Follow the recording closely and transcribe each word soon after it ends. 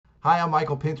Hi, I'm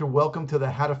Michael Pinter. Welcome to the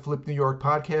How to Flip New York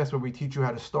podcast, where we teach you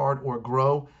how to start or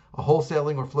grow a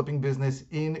wholesaling or flipping business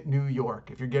in New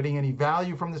York. If you're getting any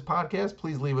value from this podcast,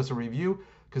 please leave us a review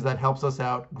because that helps us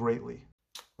out greatly.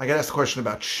 I got asked a question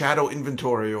about shadow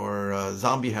inventory or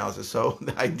zombie houses. So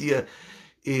the idea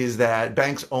is that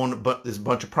banks own this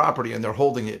bunch of property and they're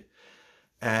holding it.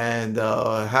 And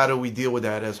how do we deal with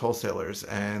that as wholesalers?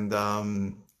 And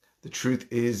the truth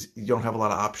is, you don't have a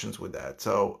lot of options with that.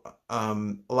 So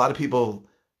a lot of people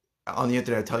on the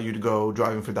internet tell you to go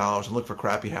driving for dollars and look for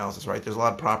crappy houses, right? There's a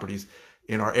lot of properties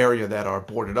in our area that are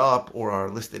boarded up or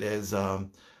are listed as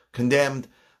condemned,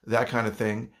 that kind of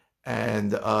thing.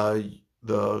 And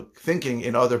the thinking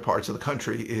in other parts of the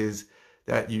country is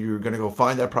that you're going to go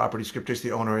find that property, script trace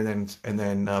the owner, and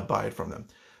then buy it from them.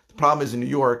 The problem is in New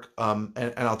York,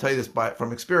 and I'll tell you this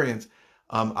from experience.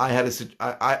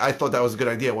 I thought that was a good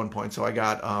idea at one point, so I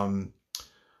got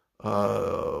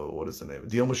what is the name?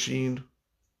 Deal Machine.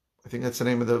 I think that's the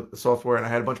name of the software. And I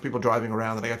had a bunch of people driving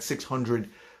around, and I got 600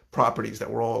 properties that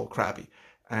were all crappy.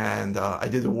 And I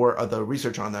did the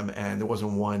research on them, and there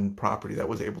wasn't one property that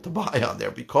was able to buy on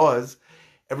there because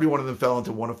every one of them fell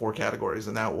into one of four categories,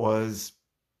 and that was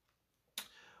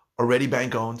already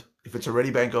bank owned. If it's already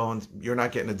bank owned, you're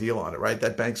not getting a deal on it, right?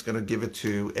 That bank's going to give it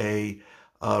to a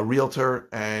realtor,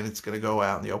 and it's going to go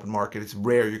out in the open market. It's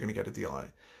rare you're going to get a deal on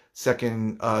it.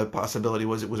 Second possibility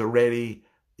was it was already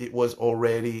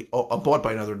bought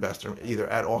by another investor, either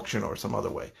at auction or some other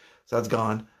way. So that's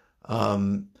gone.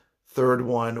 Third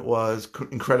one was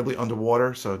incredibly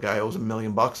underwater. So a guy owes $1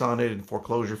 million on it in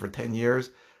foreclosure for 10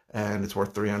 years, and it's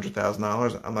worth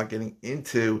 $300,000. I'm not getting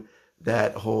into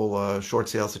that whole short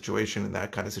sale situation and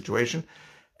that kind of situation.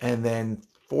 And then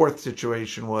fourth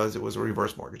situation was it was a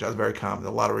reverse mortgage. That was very common.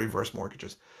 A lot of reverse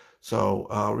mortgages. So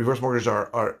reverse mortgages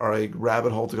are a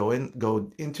rabbit hole to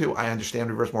go into. I understand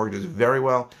reverse mortgages very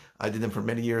well. I did them for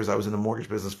many years. I was in the mortgage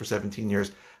business for 17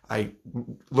 years. I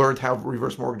learned how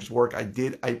reverse mortgages work. I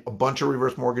did a bunch of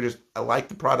reverse mortgages. I like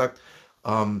the product.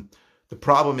 The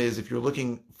problem is if you're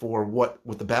looking for what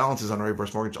the balance is on a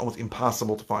reverse mortgage, it's almost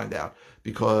impossible to find out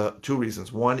because two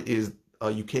reasons. One is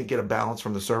you can't get a balance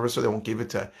from the servicer. They won't give it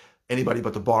to anybody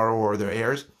but the borrower or their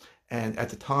heirs. And at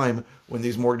the time when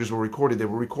these mortgages were recorded, they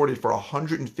were recorded for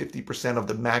 150% of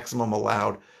the maximum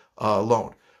allowed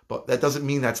loan. But that doesn't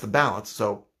mean that's the balance.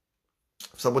 So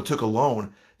if someone took a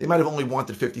loan, they might have only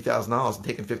wanted $50,000 and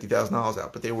taken $50,000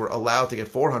 out, but they were allowed to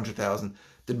get $400,000.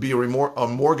 There'd be a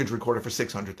mortgage recorded for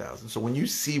 $600,000. So when you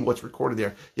see what's recorded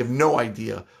there, you have no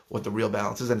idea what the real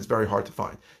balance is, and it's very hard to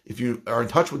find. If you are in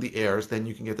touch with the heirs, then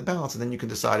you can get the balance, and then you can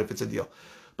decide if it's a deal.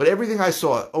 But everything I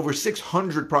saw, over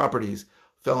 600 properties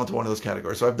fell into one of those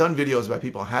categories. So I've done videos about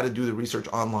people how to do the research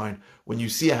online when you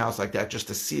see a house like that, just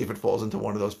to see if it falls into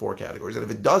one of those four categories. And if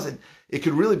it doesn't, it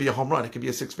could really be a home run. It could be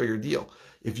a six-figure deal.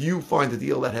 If you find a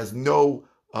deal that has no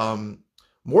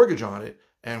mortgage on it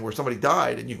and where somebody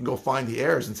died, and you can go find the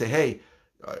heirs and say, hey,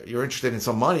 you're interested in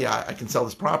some money, I can sell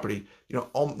this property.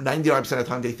 99% of the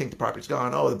time they think the property's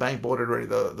gone. Oh, the bank bought it already.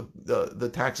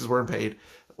 The taxes weren't paid.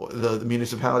 The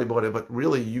municipality bought it. But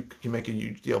really, you can make a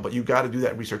huge deal. But you got to do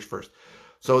that research first.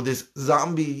 So this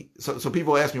zombie, so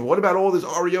people ask me, what about all these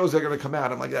REOs that are going to come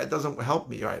out? I'm like, that doesn't help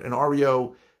me, right? An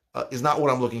REO is not what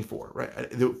I'm looking for,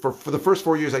 right? For the first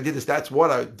 4 years I did this, that's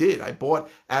what I did. I bought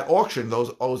at auction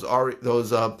those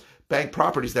bank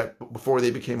properties that before they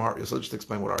became REO. So let's just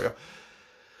explain what REO.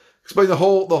 Explain the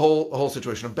whole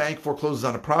situation. A bank forecloses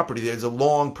on a property. There's a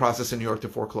long process in New York to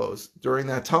foreclose. During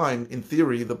that time, in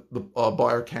theory, the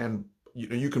buyer can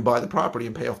you can buy the property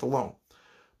and pay off the loan.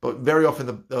 But very often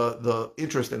the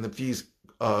interest and the fees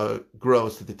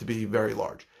grows to be very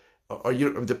large.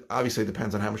 Obviously, it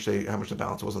depends on how much the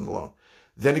balance was on the loan.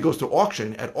 Then it goes to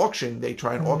auction. At auction, they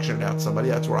try and auction it out to somebody.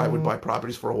 That's where I would buy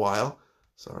properties for a while.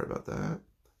 Sorry about that.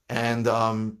 And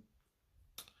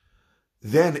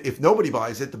then if nobody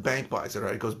buys it, the bank buys it.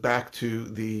 Right? It goes back to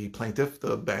the plaintiff,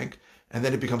 the bank, and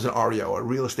then it becomes an REO, a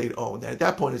real estate owned. And at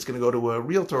that point, it's going to go to a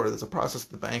realtor. There's a process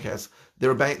that the bank has. There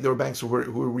were banks who were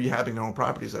rehabbing their own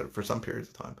properties for some periods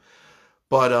of time.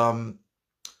 But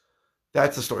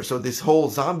that's the story. So this whole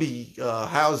zombie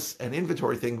house and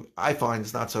inventory thing, I find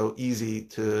is not so easy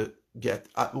to get.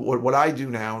 What I do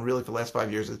now, and really for the last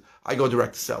 5 years, is I go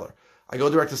direct to seller. I go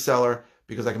direct to seller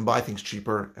because I can buy things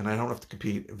cheaper and I don't have to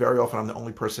compete. Very often, I'm the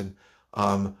only person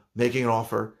making an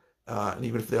offer. And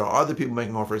even if there are other people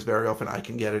making offers, very often I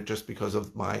can get it just because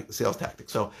of my sales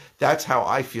tactics. So that's how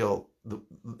I feel.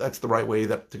 That's the right way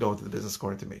to go into the business,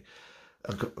 according to me,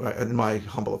 in my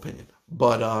humble opinion.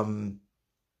 But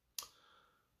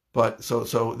But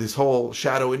so this whole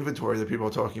shadow inventory that people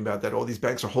are talking about, that all these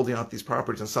banks are holding out these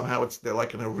properties and somehow they're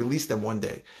like going to release them one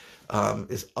day,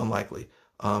 is unlikely.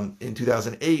 In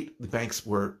 2008, the banks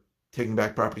were taking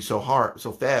back property so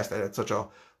fast, and at such a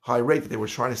high rate that they were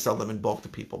trying to sell them in bulk to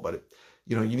people. But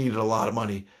you needed a lot of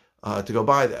money to go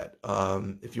buy that,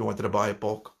 if you wanted to buy a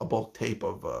bulk tape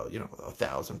of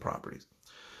 1,000 properties.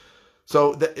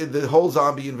 So the whole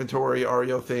zombie inventory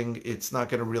REO thing, it's not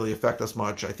going to really affect us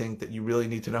much. I think that you really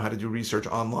need to know how to do research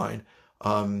online,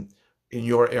 in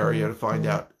your area, to find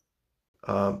out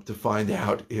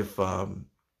if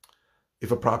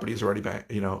a property is already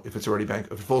if it's already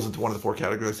if it falls into one of the four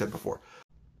categories I said before.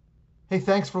 Hey,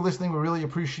 thanks for listening. We really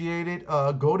appreciate it.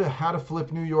 Go to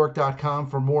howtoflipnewyork.com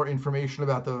for more information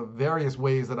about the various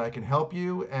ways that I can help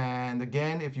you. And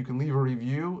again, if you can leave a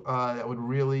review, that would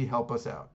really help us out.